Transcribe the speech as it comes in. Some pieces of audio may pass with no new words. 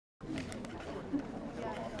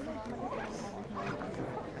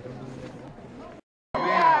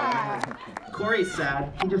Corey's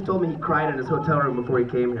sad. He just told me he cried in his hotel room before he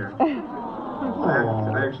came here.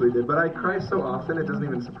 I actually did, but I cry so often it doesn't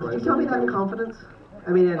even surprise me. Did you tell me that in confidence?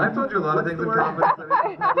 I mean, I've told you a lot of things in confidence. I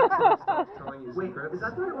mean, telling you secrets. Wait, is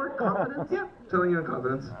that the right word? Confidence? Yeah, telling you in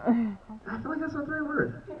confidence. I feel like that's not the right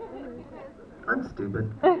word. I'm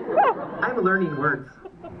stupid. I'm learning words.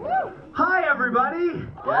 Hi, everybody!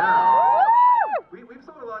 Yeah. We've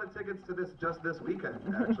sold a lot of tickets to this just this weekend,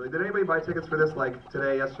 actually. Did anybody buy tickets for this, like,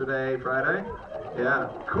 today, yesterday, Friday? Yeah.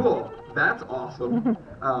 Cool. That's awesome.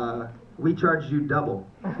 We charged you double.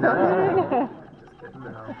 No, just kidding.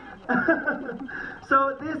 No.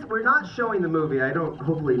 So we're not showing the movie. I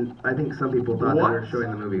think some people thought that we were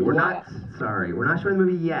showing the movie. We're not showing the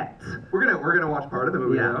movie yet. We're gonna watch part of the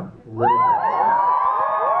movie, yeah, though. Little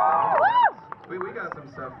bit. We got some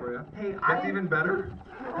stuff for you. Hey, that's even better.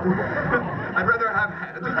 I'd rather have.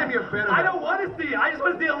 Just give me a bit of it. I don't want to see it. I just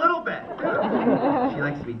want to see a little bit. She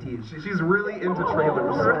likes to be teased. She's really into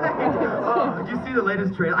trailers. Right. Oh, did you see the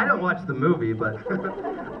latest trailer? I don't watch the movie, but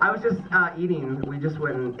I was just eating. We just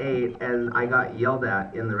went and ate, and I got yelled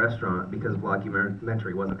at in the restaurant because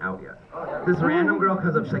Vlogumentary wasn't out yet. This random girl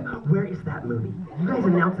comes up, she's like, "Where is that movie? You guys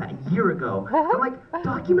announced that a year ago." I'm like,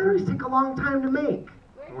 "Documentaries take a long time to make."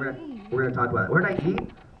 We're gonna talk about it. Where did I eat?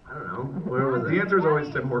 I don't know. Where was it? The answer is always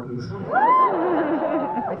Tim Hortons.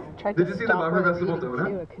 Did you see the Buffer Festival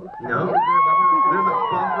donut? No. There's a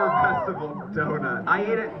Buffer Festival donut. I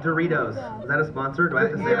ate at Doritos. Is that a sponsor? Do I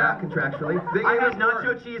have to say that contractually? I had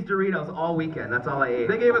nacho cheese Doritos all weekend. That's all I ate.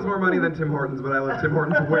 They gave us more money than Tim Hortons, but I love Tim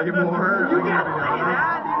Hortons way more. You can't say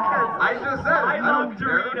that. I just said. I love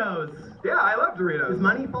Doritos. Yeah, I love Doritos. Does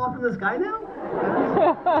money fall from the sky now?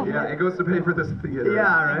 Yeah, it goes to pay for this theater.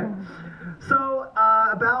 Yeah, right. So,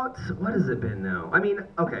 about, what has it been now? I mean,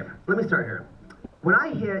 okay, let me start here. When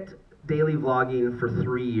I hit daily vlogging for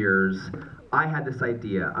 3 years, I had this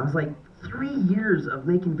idea. I was like, 3 years of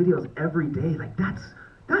making videos every day, like that's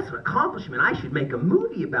an accomplishment. I should make a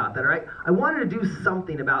movie about that, right? I wanted to do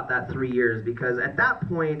something about that 3 years because at that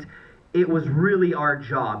point, it was really our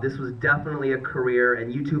job. This was definitely a career,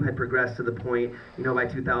 and YouTube had progressed to the point, you know, by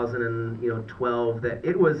 2012 that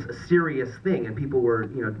it was a serious thing, and people were,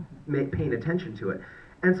 you know, paying attention to it.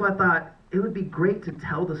 And so I thought it would be great to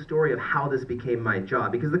tell the story of how this became my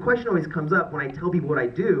job, because the question always comes up when I tell people what I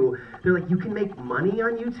do. They're like, "You can make money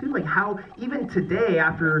on YouTube?" Like, how, even today,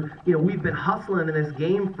 after, you know, we've been hustling in this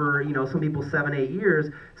game for, you know, some people 7, 8 years,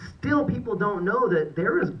 still people don't know that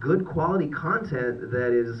there is good quality content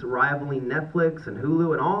that is rivaling Netflix and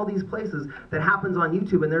Hulu and all these places that happens on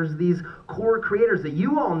YouTube, and there's these core creators that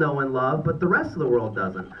you all know and love, but the rest of the world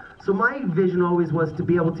doesn't. So my vision always was to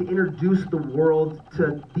be able to introduce the world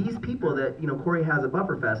to these people that, you know, Corey has at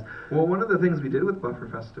Bufferfest. Well, one of the things we did with Buffer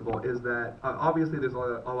Festival is that obviously there's a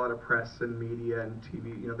lot of press and media and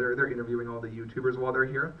TV. You know, they're interviewing all the YouTubers while they're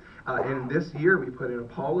here. And this year we put in a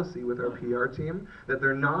policy with our PR team that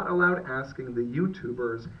they're not allowed asking the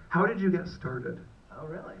YouTubers, "How did you get started?" Oh,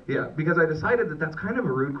 really? Yeah, because I decided that that's kind of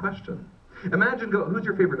a rude question. Imagine, who's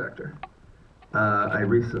your favorite actor? I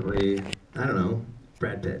don't know.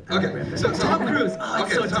 Brad Pitt. Okay, so Tom Cruise. Oh,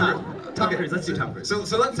 okay, so Tom Cruise. Let's do Tom Cruise.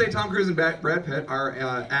 So let's say Tom Cruise and Brad Pitt are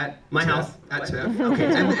at my TIFF, house. At TIFF. Okay.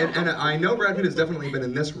 And I know Brad Pitt has definitely been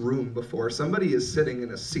in this room before. Somebody is sitting in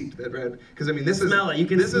a seat that because I mean this is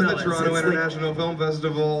the Toronto International Film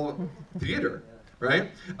Festival theater, right?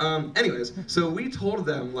 Anyways, so we told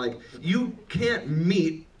them, like, you can't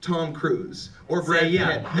meet Tom Cruise or Brad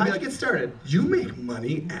Pitt. How did you get started? You make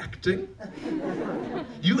money acting?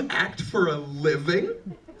 You act for a living?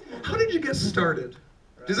 How did you get started?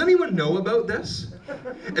 Does anyone know about this?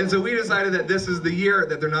 And so we decided that this is the year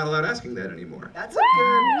that they're not allowed asking that anymore. That's a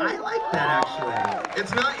good, I like that actually.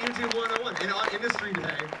 It's not YouTube 101. And on Industry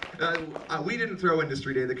Day, we didn't throw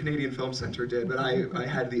Industry Day, the Canadian Film Centre did, but I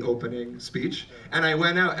had the opening speech. And I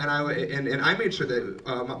went out and I made sure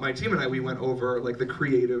that my team and I, we went over like the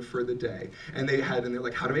creative for the day. And they're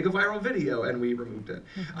like, how to make a viral video, and we removed it.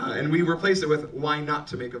 And we replaced it with why not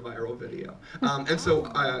to make a viral video. And so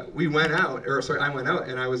I went out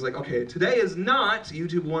and I was like, okay, today is not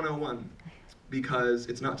YouTube 101 because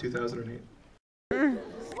it's not 2008.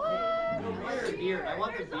 Beard. I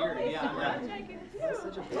want the beard. Yeah.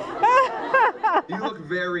 You look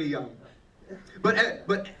very young. But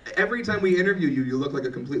every time we interview you, you look like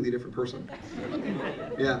a completely different person.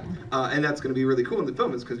 Yeah, and that's going to be really cool in the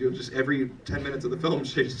film, is because you'll just, every 10 minutes of the film,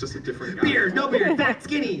 Shay's just a different guy. Beard, no beard, fat,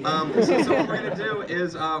 skinny. So what we're going to do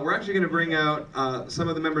is, we're actually going to bring out some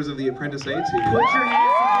of the members of the Apprentice A team. Put your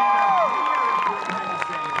hands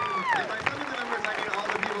And by some of the members, I mean all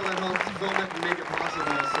the people that helped film it and make it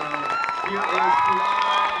possible. So here is Vidal,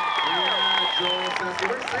 Joel, Sassy.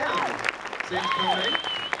 Where's Sam? Sam's coming.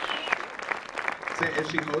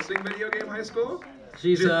 Is she hosting Video Game High School?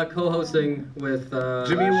 She's co-hosting with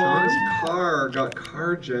Jimmy Wong's Sean. car got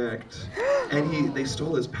carjacked, and they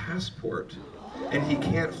stole his passport, and he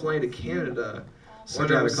can't fly to Canada. So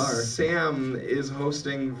drive now a car. Sam is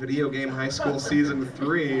hosting Video Game High School Season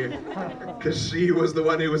 3, because she was the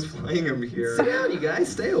one who was flying him here. Sit down, you guys.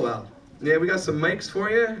 Stay a while. Yeah, we got some mics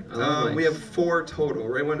for you. love We mics. have 4 total,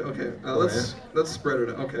 right? Okay, let's spread it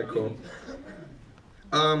out. Okay, cool.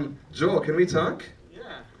 Joel, can we talk?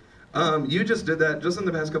 Yeah. You just did that just in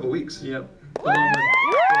the past couple weeks. Yep. And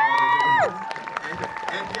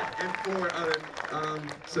 4 other.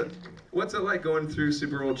 So, what's it like going through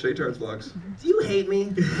super old Shay Tarts vlogs? Do you hate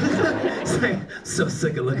me? It's like, so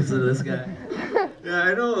sick of looking at this guy. Yeah,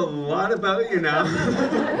 I know a lot about you now.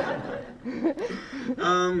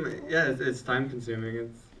 Yeah, it's time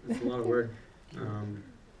consuming. It's a lot of work.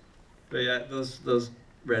 But yeah, those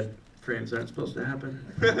red frames aren't supposed to happen.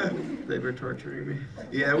 They were torturing me.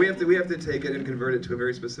 Yeah, we have to take it and convert it to a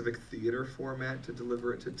very specific theater format to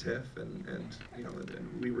deliver it to TIFF, and you know,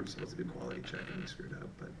 and we were supposed to do quality check and we screwed up,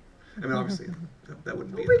 but I mean, obviously that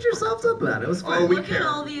wouldn't be. Don't beat yourselves up about it. It was fun. Oh, we Look care. at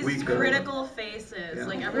all these We care. critical faces. Yeah.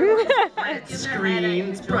 Like everyone's like in their head at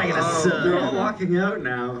Screens, probably gonna Oh, suck. They're all walking out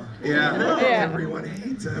now. Yeah. Yeah. Everyone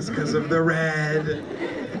hates us because of the red.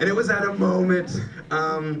 And it was at a moment. I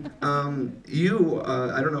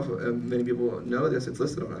don't know if many people know this. It's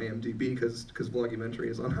listed on IMDb because Vlogumentary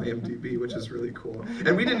is on IMDb, which is really cool.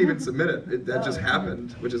 And we didn't even submit it. That just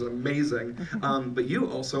happened, which is amazing. But you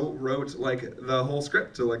also wrote like the whole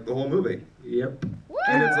script to like the whole movie, Yep.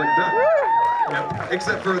 and it's like done. Yep.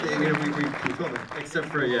 Except for the we film it. Except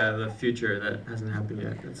for the future that hasn't happened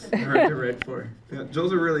yet. It's hard to write for. Yeah,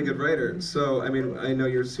 Joel's a really good writer. So I mean, I know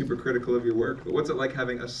you're super critical of your work, but what's it like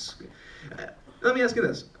having let me ask you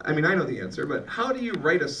this. I mean, I know the answer, but how do you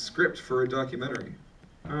write a script for a documentary?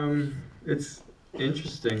 It's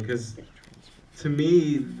interesting because to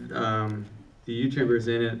me, the YouTubers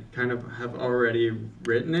in it kind of have already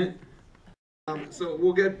written it. So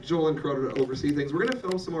we'll get Joel and Crota to oversee things. We're gonna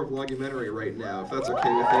film some more Vlogumentary right now, if that's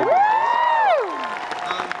okay with you.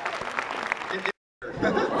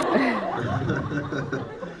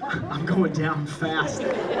 I'm going down fast.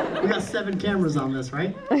 We got 7 cameras on this,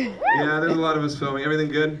 right? Yeah, there's a lot of us filming. Everything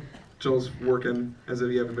good? Joel's working as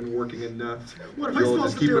if you haven't been working enough. What am I Joel, supposed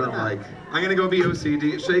just to keep do it with on that? mic. I'm gonna go be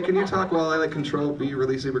OCD. Shay, can you talk while I like be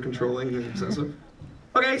really super controlling and obsessive?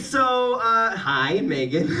 Okay, so, hi,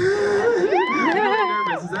 Megan. I'm really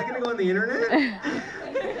nervous. Is that gonna go on the internet?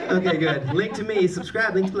 Okay, good. Link to me,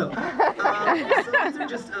 subscribe, links below. So these are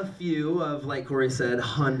just a few of, like Corey said,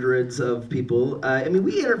 hundreds of people. I mean,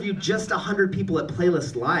 we interviewed just 100 people at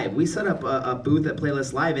Playlist Live. We set up a booth at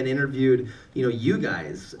Playlist Live and interviewed, you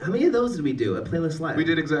guys. How many of those did we do at Playlist Live? We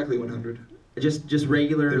did exactly 100. Just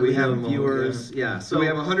regular Did we have them all? viewers. Yeah. So we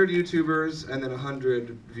have 100 YouTubers and then 100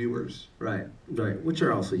 viewers. Right, which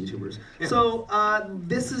are also YouTubers. Yeah. So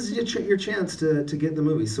this is your chance to get the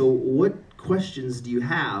movie. So what questions do you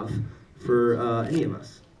have for any of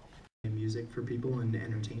us? Music for people and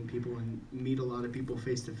entertain people and meet a lot of people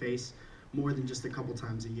face to face, more than just a couple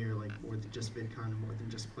times a year, like more than just VidCon and more than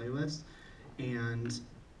just Playlist. And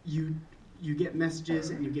you get messages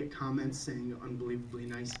and you get comments saying unbelievably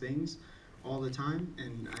nice things all the time,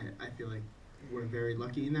 and I feel like we're very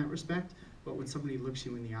lucky in that respect. But when somebody looks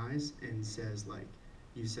you in the eyes and says like,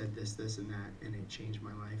 you said this, this, and that, and it changed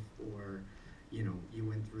my life, or you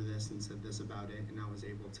went through this and said this about it, and I was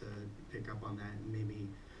able to pick up on that and maybe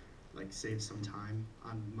like save some time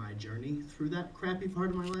on my journey through that crappy part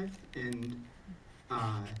of my life, and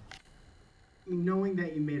knowing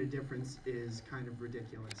that you made a difference is kind of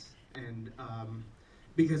ridiculous. And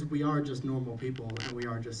because we are just normal people and we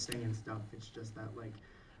are just saying stuff, it's just that like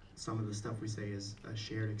some of the stuff we say is a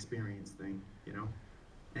shared experience thing,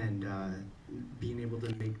 and being able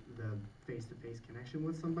to make the face-to-face connection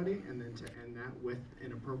with somebody and then to end that with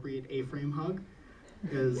an appropriate A-frame hug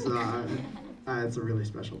is it's a really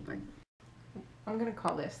special thing. I'm gonna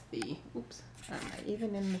call this the,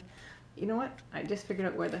 even in the, you know what? I just figured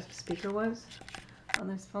out where the speaker was on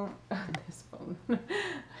this phone.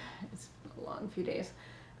 It's a long few days.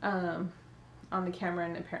 On the camera,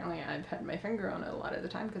 and apparently I've had my finger on it a lot of the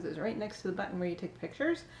time because it's right next to the button where you take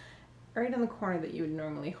pictures, right in the corner that you would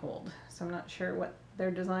normally hold. So I'm not sure what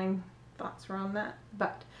their design thoughts were on that,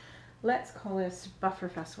 but let's call this Buffer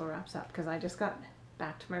Festival Wraps Up, because I just got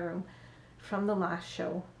back to my room from the last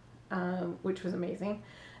show, which was amazing.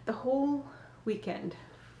 The whole weekend,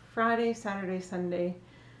 Friday, Saturday, Sunday,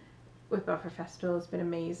 with Buffer Festival has been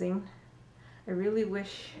amazing. I really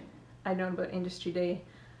wish I'd known about Industry Day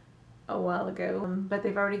a while ago, but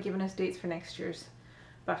they've already given us dates for next year's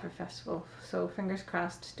Buffer Festival. So fingers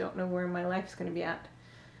crossed. Don't know where my life's going to be at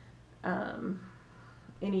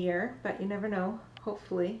in a year, but you never know.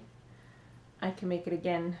 Hopefully I can make it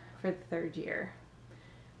again for the 3rd year.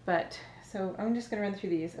 But so I'm just going to run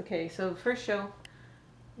through these. Okay, so first show,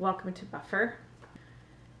 Welcome to Buffer.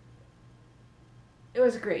 It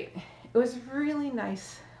was great. It was really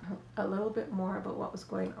nice. A little bit more about what was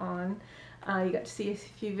going on. You got to see a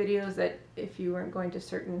few videos that if you weren't going to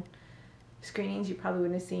certain screenings you probably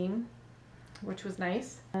wouldn't have seen, which was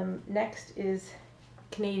nice. Next is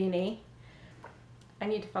Canadian A. I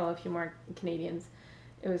need to follow a few more Canadians.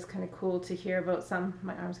 It was kind of cool to hear about some.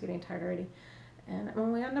 My arm's getting tired already. And I'm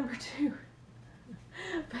only on number 2.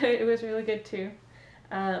 But it was really good too.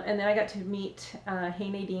 And then I got to meet Hey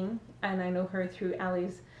Nadine, and I know her through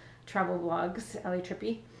Allie's travel vlogs, Allie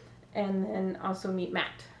Trippy. And then also meet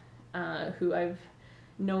Matt, who I've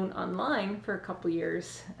known online for a couple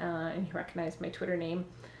years, and he recognized my Twitter name.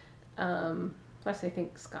 Plus I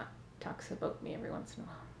think Scott talks about me every once in a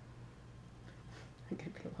while. I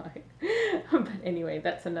could be lying. But anyway,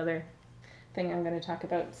 that's another thing I'm going to talk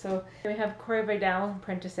about. So we have Corey Vidal,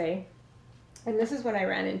 Apprentice A. And this is when I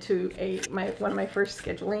ran into one of my first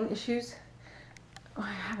scheduling issues. Oh,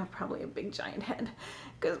 I have probably a big giant head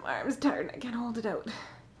because my arm's tired and I can't hold it out.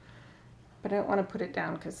 But I don't want to put it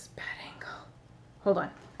down because it's a bad angle. Hold on.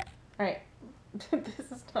 Alright.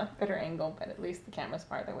 This is not a better angle, but at least the camera's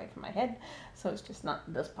farther away from my head, so it's just not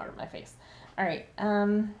this part of my face. Alright,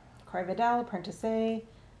 Corey Vidal, Apprentice A,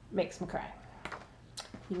 makes me cry.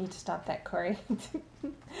 You need to stop that, Corey.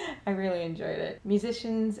 I really enjoyed it.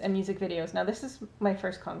 Musicians and music videos. Now this is my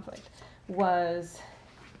first conflict. Was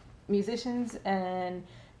musicians and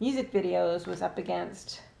music videos was up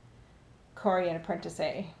against Corey and Apprentice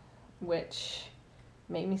A, which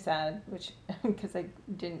made me sad, because I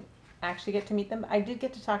didn't actually get to meet them. I did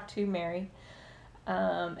get to talk to Mary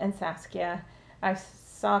and Saskia. I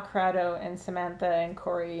saw Corrado and Samantha and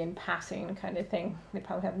Corey in passing kind of thing. They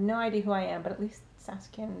probably have no idea who I am, but at least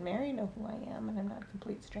Saskia and Mary know who I am, and I'm not a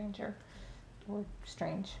complete stranger. Or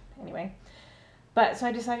strange, anyway. But so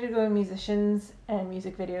I decided to go to musicians and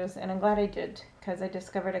music videos, and I'm glad I did, because I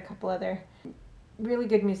discovered a couple other really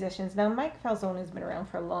good musicians. Now Mike Falzone has been around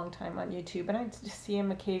for a long time on YouTube, and I just see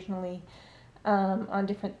him occasionally on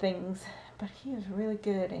different things, but he is really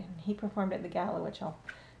good, and he performed at the gala, which I'll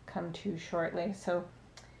come to shortly. So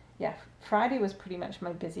yeah, Friday was pretty much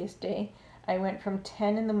my busiest day. I went from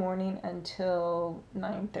 10 in the morning until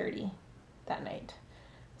 9:30 that night.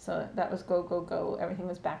 So that was go, go, go. Everything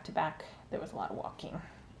was back to back. There was a lot of walking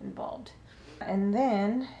involved. And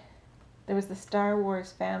then there was the Star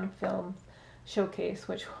Wars fan film showcase,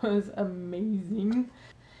 which was amazing.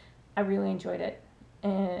 I really enjoyed it.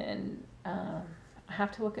 And I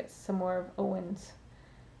have to look at some more of Owen's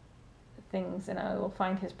things, and I will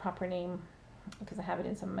find his proper name because I have it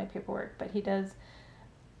in some of my paperwork. But he does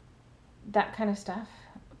that kind of stuff.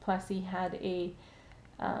 Plus he had a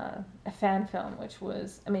fan film, which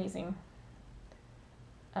was amazing.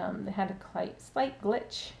 They had a slight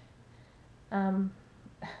glitch.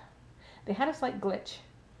 They had a slight glitch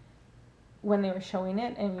when they were showing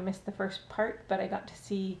it, and you missed the first part, but I got to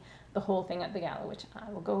see the whole thing at the gala, which I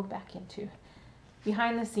will go back into.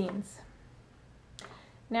 Behind the scenes.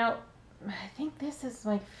 Now, I think this is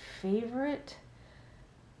my favorite.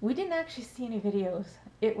 We didn't actually see any videos.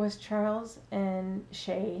 It was Charles and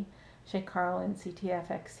Shay Carl and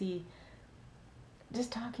CTFXC,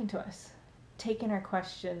 just talking to us, taking our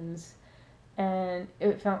questions, and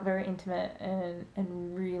it felt very intimate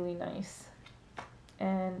and really nice.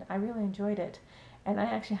 And I really enjoyed it. And I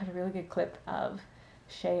actually had a really good clip of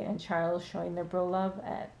Shay and Charles showing their bro love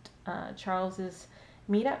at Charles's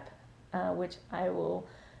meetup, which I will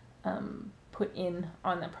put in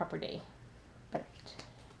on the proper day. But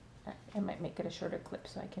I might make it a shorter clip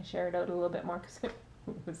so I can share it out a little bit more, because it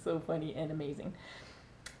was so funny and amazing.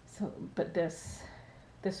 So, but this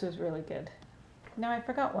was really good. Now I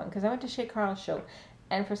forgot one, because I went to Shay Carl's show,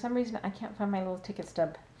 and for some reason I can't find my little ticket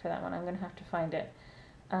stub for that one. I'm going to have to find it.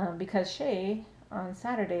 Because Shay, on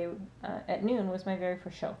Saturday at noon, was my very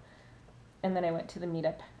first show. And then I went to the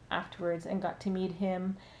meetup afterwards and got to meet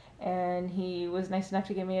him, and he was nice enough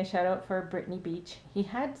to give me a shout out for Brittany Beach. He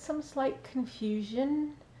had some slight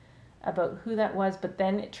confusion about who that was, but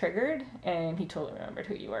then it triggered and he totally remembered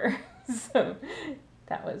who you were. So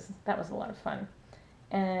that was a lot of fun.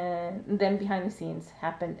 And then behind the scenes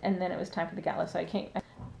happened, and then it was time for the gala. So I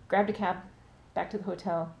grabbed a cab back to the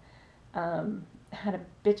hotel, had a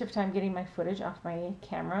bit of time getting my footage off my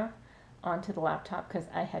camera onto the laptop because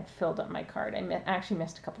I had filled up my card. I actually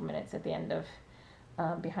missed a couple minutes at the end of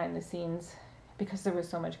behind the scenes because there was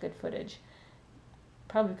so much good footage.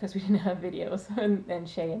 Probably because we didn't have videos, and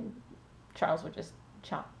Shay and Charles were just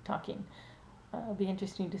talking. It'll be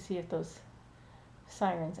interesting to see if those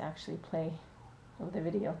sirens actually play with the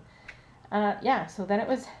video. Yeah, so then it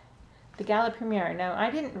was the gala premiere. Now, I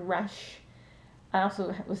didn't rush. I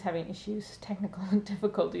also was having issues, technical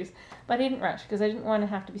difficulties, but I didn't rush because I didn't want to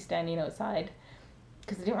have to be standing outside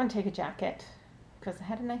because I didn't want to take a jacket because I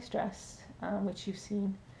had a nice dress, which you've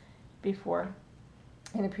seen before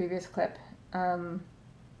in a previous clip.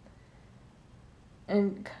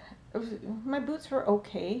 And my boots were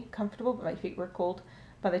okay, comfortable, but my feet were cold.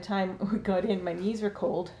 By the time we got in, my knees were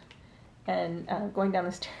cold, and going down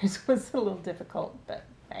the stairs was a little difficult, but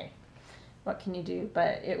hey, what can you do?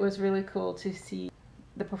 But it was really cool to see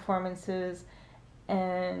the performances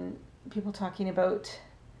and people talking about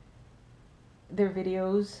their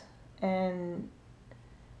videos and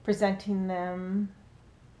presenting them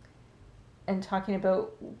and talking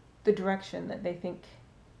about the direction that they think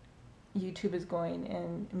YouTube is going,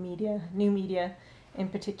 and media, new media in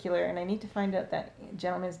particular. And I need to find out that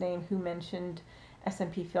gentleman's name who mentioned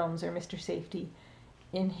SMP Films or Mr. Safety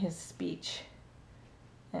in his speech.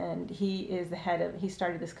 And he is the head of, he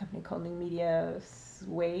started this company called New Media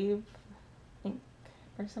Wave Inc.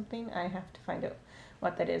 or something. I have to find out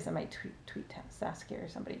what that is. I might tweet Saskia or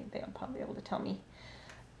somebody. They'll probably be able to tell me.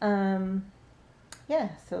 Yeah,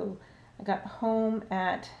 so I got home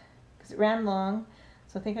at, because it ran long,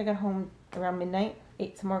 so I think I got home around midnight,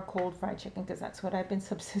 ate some more cold fried chicken because that's what I've been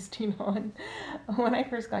subsisting on. When I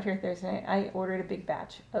first got here Thursday night, I ordered a big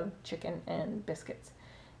batch of chicken and biscuits.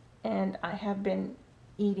 And I have been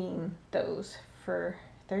eating those for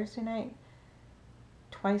Thursday night,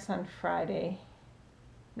 twice on Friday.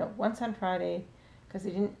 No, once on Friday because I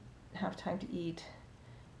didn't have time to eat.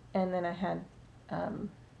 And then I had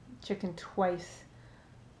chicken twice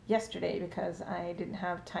yesterday because I didn't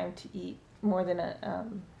have time to eat more than a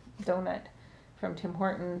donut from Tim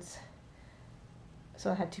Hortons.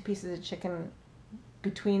 So I had 2 pieces of chicken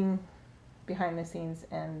behind the scenes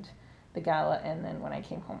and the gala, and then when I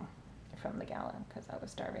came home from the gala because I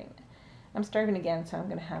was starving. I'm starving again, so I'm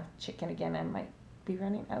going to have chicken again. I might be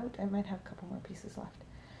running out. I might have a couple more pieces left.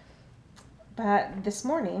 But this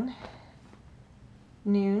morning,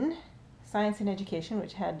 noon, Science and Education,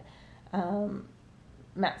 which had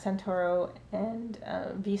Matt Santoro and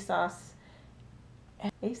Vsauce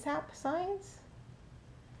and ASAP Science.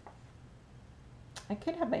 I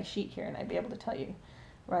could have my sheet here and I'd be able to tell you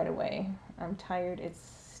right away. I'm tired.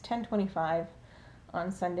 It's 10:25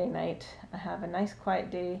 on Sunday night. I have a nice quiet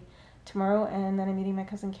day tomorrow, and then I'm meeting my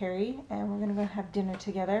cousin Carrie, and we're gonna go have dinner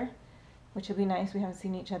together, which will be nice. We haven't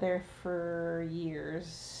seen each other for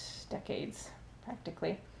years, decades,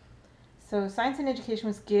 practically. So Science and Education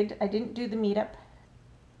was good. I didn't do the meetup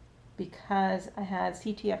because I had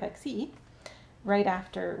CTFXE right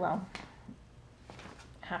after, well,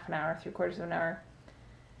 half an hour, 3/4 of an hour.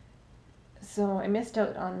 So I missed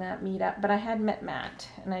out on that meetup, but I had met Matt,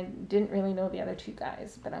 and I didn't really know the other 2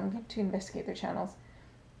 guys, but I'm going to investigate their channels.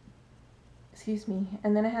 Excuse me.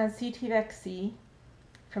 And then I had CTFXE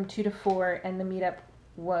from 2 to 4, and the meetup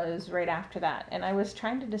was right after that. And I was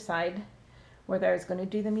trying to decide whether I was going to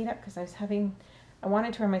do the meetup because I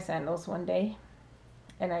wanted to wear my sandals one day,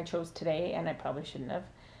 and I chose today, and I probably shouldn't have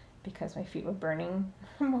because my feet were burning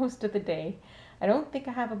most of the day. I don't think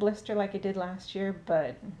I have a blister like I did last year,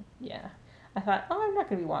 but yeah. I thought, oh, I'm not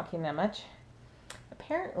going to be walking that much.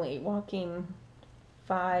 Apparently, walking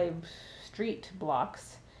 5 street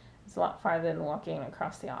blocks is a lot farther than walking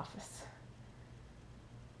across the office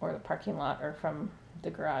or the parking lot or from the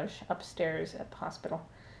garage upstairs at the hospital.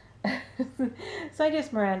 So I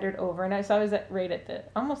just meandered over, and I was right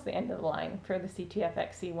at almost the end of the line for the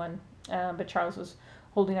CTFXE one. But Charles was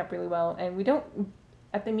holding up really well, and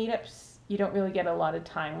at the meetups, you don't really get a lot of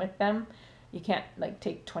time with them. You can't like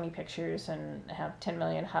take 20 pictures and have 10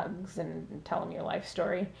 million hugs and tell them your life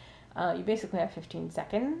story. You basically have 15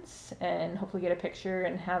 seconds and hopefully get a picture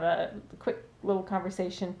and have a quick little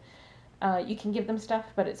conversation. You can give them stuff,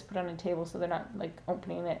 but it's put on a table so they're not like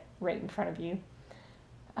opening it right in front of you.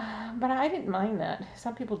 But I didn't mind that.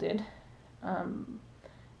 Some people did.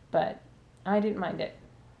 But I didn't mind it.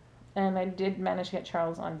 And I did manage to get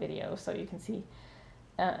Charles on video, so you can see.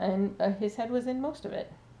 And his head was in most of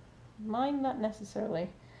it. Mine, not necessarily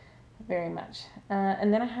very much.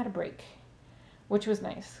 And then I had a break, which was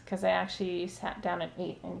nice, because I actually sat down and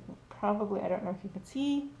ate, and probably, I don't know if you can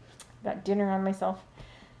see, got dinner on myself.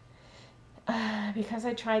 Because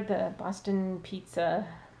I tried the Boston pizza,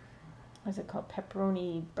 what is it called,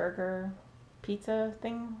 pepperoni burger pizza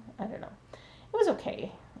thing? I don't know. It was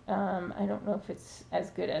okay. I don't know if it's as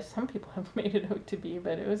good as some people have made it out to be,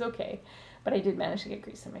 but it was okay. But I did manage to get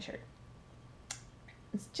grease in my shirt.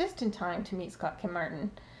 It's just in time to meet Scott Kim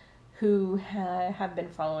Martin, who have been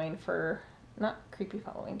following for, not creepy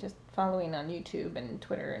following, just following on YouTube and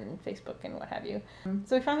Twitter and Facebook and what have you.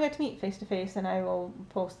 So we finally got to meet face to face, and I will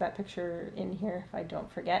post that picture in here if I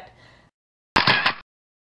don't forget.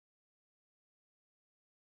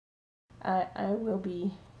 I will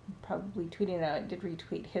be probably tweeting it out. I did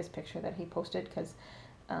retweet his picture that he posted because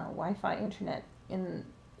Wi-Fi internet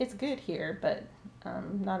it's good here, but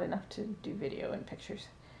not enough to do video and pictures.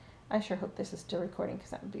 I sure hope this is still recording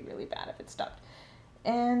because that would be really bad if it stopped.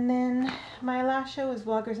 And then my last show was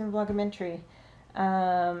Vloggers and Vlogumentary,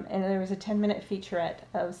 and there was a 10-minute featurette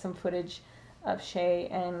of some footage of Shay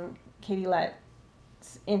and Katie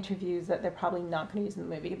Lett's interviews that they're probably not going to use in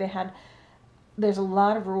the movie. There's a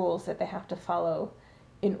lot of rules that they have to follow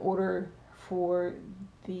in order for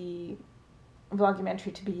the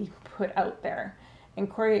Vlogumentary to be put out there. And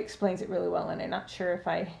Corey explains it really well, and I'm not sure if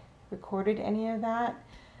I recorded any of that,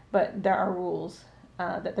 but there are rules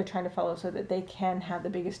that they're trying to follow so that they can have the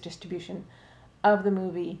biggest distribution of the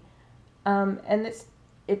movie. And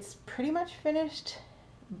it's pretty much finished,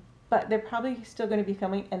 but they're probably still going to be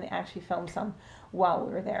filming, and they actually filmed some while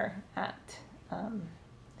we were there at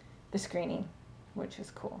the screening, which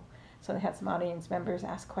is cool. So they had some audience members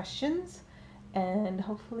ask questions, and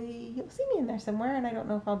hopefully you'll see me in there somewhere. And I don't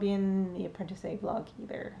know if I'll be in the Apprentice A vlog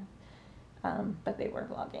either, but they were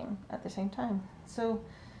vlogging at the same time. So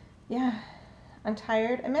yeah, I'm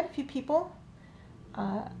tired. I met a few people.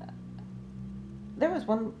 There was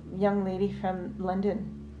one young lady from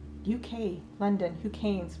London, London, who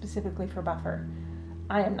came specifically for Buffer.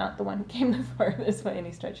 I am not the one who came the farthest by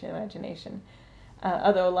any stretch of the imagination.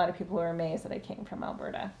 Although a lot of people were amazed that I came from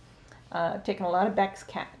Alberta. I've taken a lot of Beck's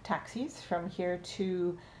taxis from here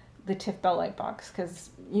to the TIFF Bell Light Box, because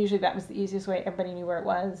usually that was the easiest way. Everybody knew where it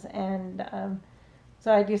was. And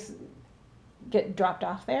so I just get dropped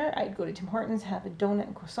off there. I'd go to Tim Hortons, have a donut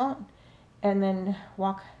and croissant, and then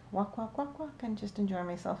walk, and just enjoy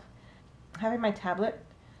myself. Having my tablet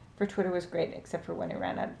for Twitter was great, except for when it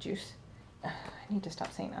ran out of juice. I need to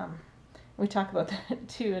stop saying We talk about that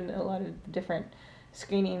too in a lot of different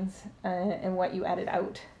screenings and what you added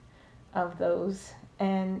out of those.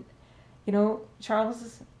 And you know,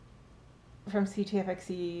 Charles from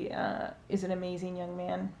CTFXE is an amazing young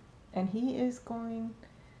man, and he is going.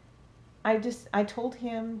 I told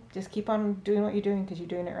him, just keep on doing what you're doing because you're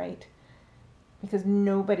doing it right. Because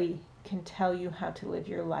nobody can tell you how to live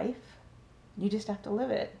your life. You just have to live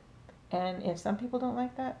it. And if some people don't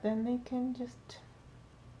like that, then they can just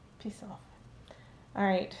peace off.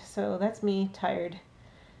 Alright, so that's me, tired.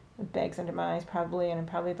 With bags under my eyes probably, and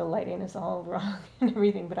probably the lighting is all wrong and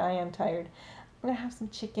everything, but I am tired. I'm going to have some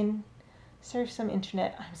chicken, surf some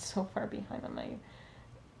internet. I'm so far behind on my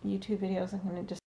YouTube videos. I'm going to just